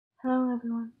Hello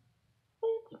everyone.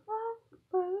 It's my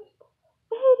first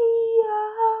video.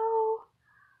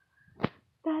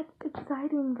 That's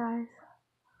exciting, guys.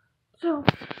 So,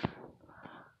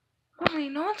 probably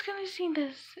no one's gonna see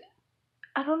this.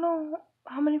 I don't know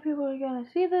how many people are gonna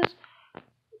see this,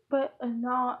 but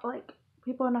not like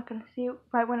people are not gonna see it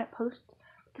right when it posts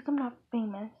because I'm not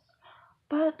famous.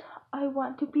 But I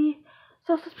want to be,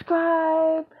 so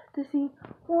subscribe to see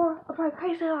more of my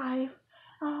crazy life.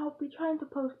 I'll be trying to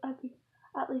post at least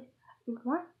every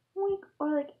 1 week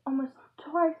or like almost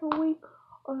twice a week,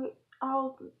 or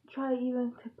I'll try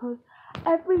even to post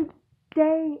every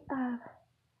day,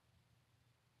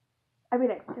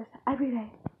 just every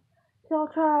day. So I'll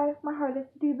try my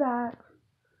hardest to do that.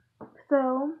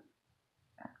 So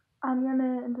I'm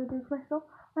gonna introduce myself.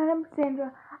 My name is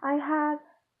Sandra. I have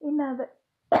another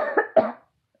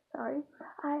sorry.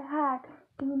 I have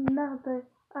another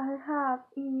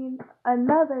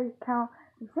account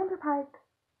in Center Pike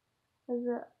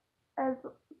as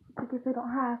because I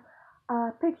don't have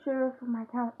a picture for my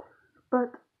account.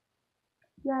 But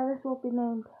yeah, this will be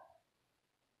named,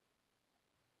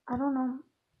 I don't know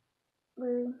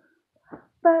really.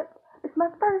 But it's my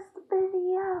first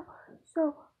video.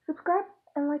 So subscribe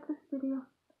and like this video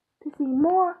to see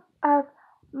more of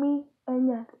me. And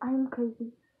yes, I'm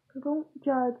crazy. So don't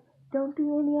judge. Don't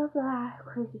do any of that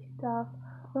crazy stuff.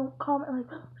 Don't comment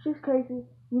like, she's crazy.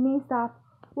 You need to stop.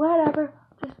 Whatever.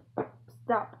 Just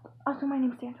stop. Also, my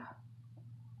name's Sandra.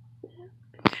 You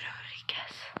could already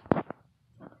guess.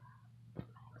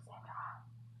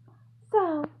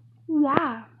 So,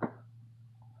 yeah.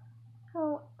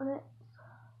 So,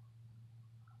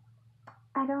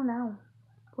 I don't know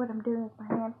what I'm doing with my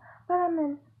hand, but I'm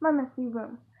in my messy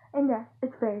room. And yeah,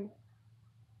 it's very,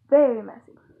 very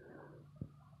messy.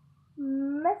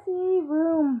 Messy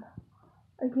room.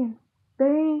 Again,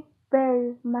 very,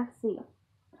 very messy.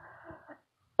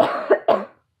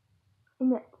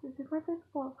 And yes, this is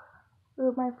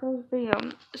my first video,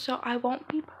 so I won't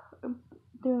be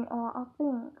doing a lot of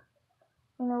things,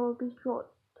 and it will be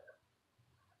short.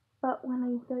 But when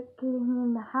I start getting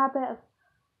in the habit of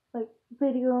like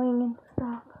videoing and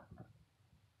stuff,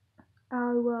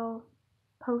 I will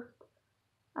post.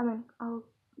 I'll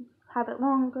have it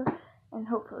longer and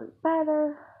hopefully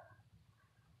better.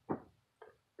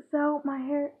 So my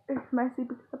hair is messy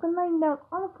because I've been laying down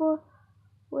on the floor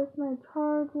with my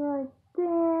charger right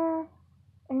there,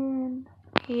 and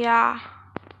yeah,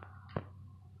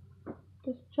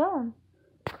 just chilling.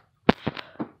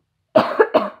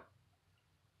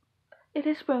 It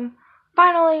is spring,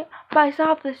 finally, but I still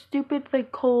have this stupid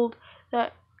like cold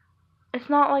that it's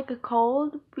not like a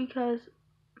cold because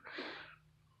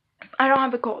I don't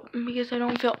have a cold because I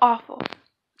don't feel awful.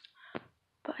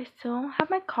 But I still have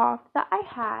my cough that I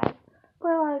had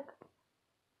for like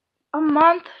a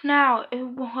month now. It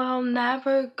will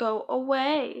never go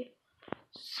away.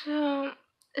 So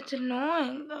it's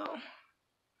annoying though.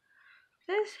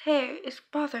 This hair is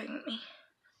bothering me.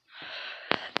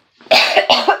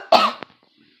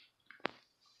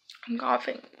 I'm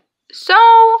coughing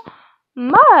so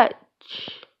much.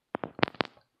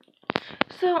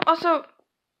 So also,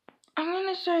 I'm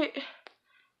gonna start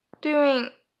doing.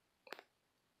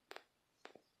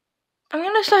 Are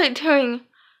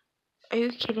you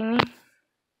kidding me?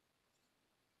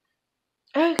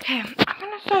 Okay, I'm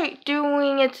gonna start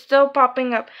doing. It's still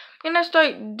popping up. I'm gonna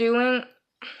start doing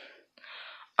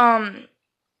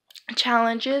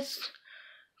challenges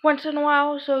once in a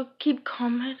while. So keep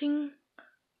commenting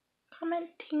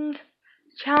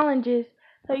challenges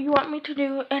that you want me to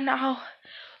do, and I'll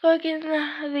look in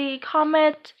the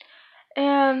comments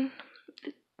and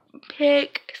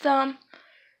pick some.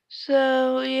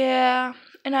 So yeah,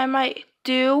 and I might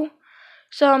do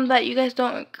some that you guys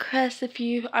don't request if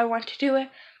I want to do it,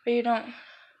 but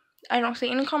I don't see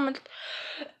any comments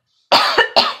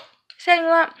saying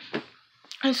that.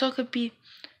 And so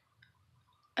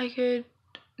I could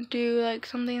do like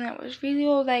something that was really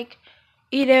old, like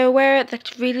either wear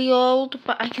that's really old,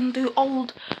 but I can do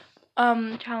old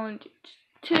challenges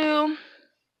too.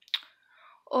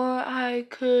 Or I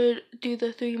could do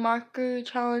the 3 marker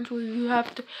challenge where you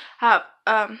have to have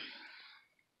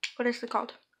what is it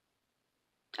called?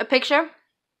 A picture,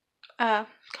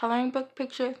 coloring book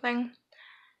picture thing.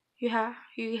 You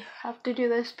have to do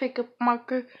this, pick a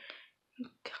marker,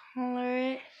 color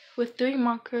it with 3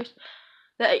 markers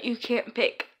that you can't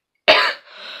pick.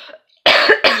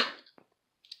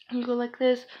 And go like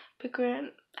this, pick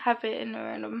it, have it in a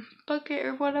random bucket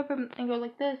or whatever, and go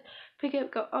like this, pick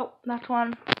it, go, oh, that's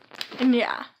one, and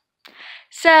yeah.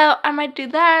 So I might do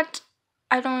that.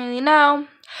 I don't really know.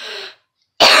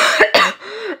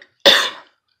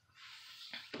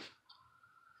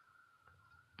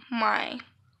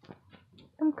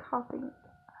 I'm coughing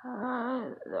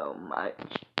so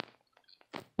much.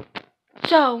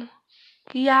 So,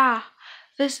 yeah,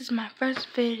 this is my first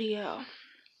video.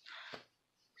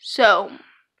 So,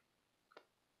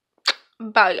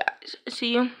 bye guys.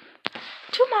 See you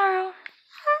tomorrow.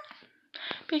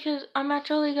 Because I'm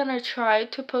actually gonna try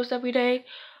to post every day,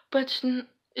 but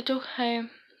it's okay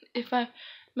if I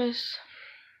miss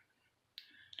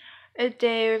a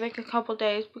day or like a couple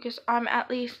days, because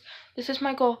this is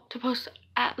my goal, to post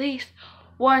at least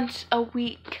once a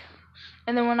week.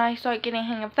 And then when I start getting a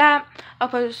hang of that,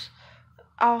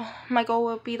 my goal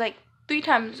will be like 3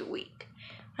 times a week.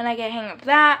 When I get a hang of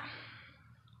that,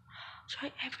 I'll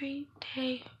try every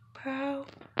day, bro.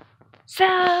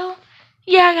 So,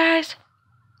 yeah guys,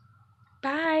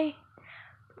 bye.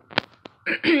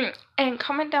 And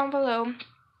comment down below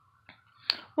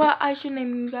what I should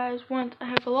name you guys once I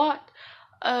have a lot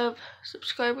of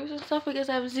subscribers and stuff, because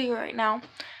I have 0 right now.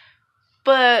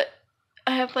 But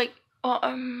I have like,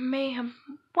 I may have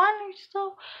 1 or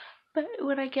so. But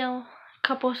when I get a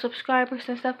couple of subscribers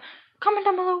and stuff, comment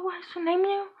down below what I should name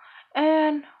you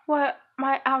and what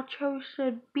my outro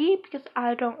should be, because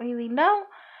I don't really know.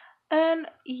 And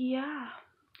yeah,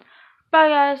 bye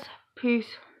guys,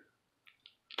 peace,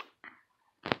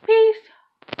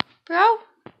 bro,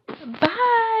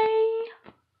 bye.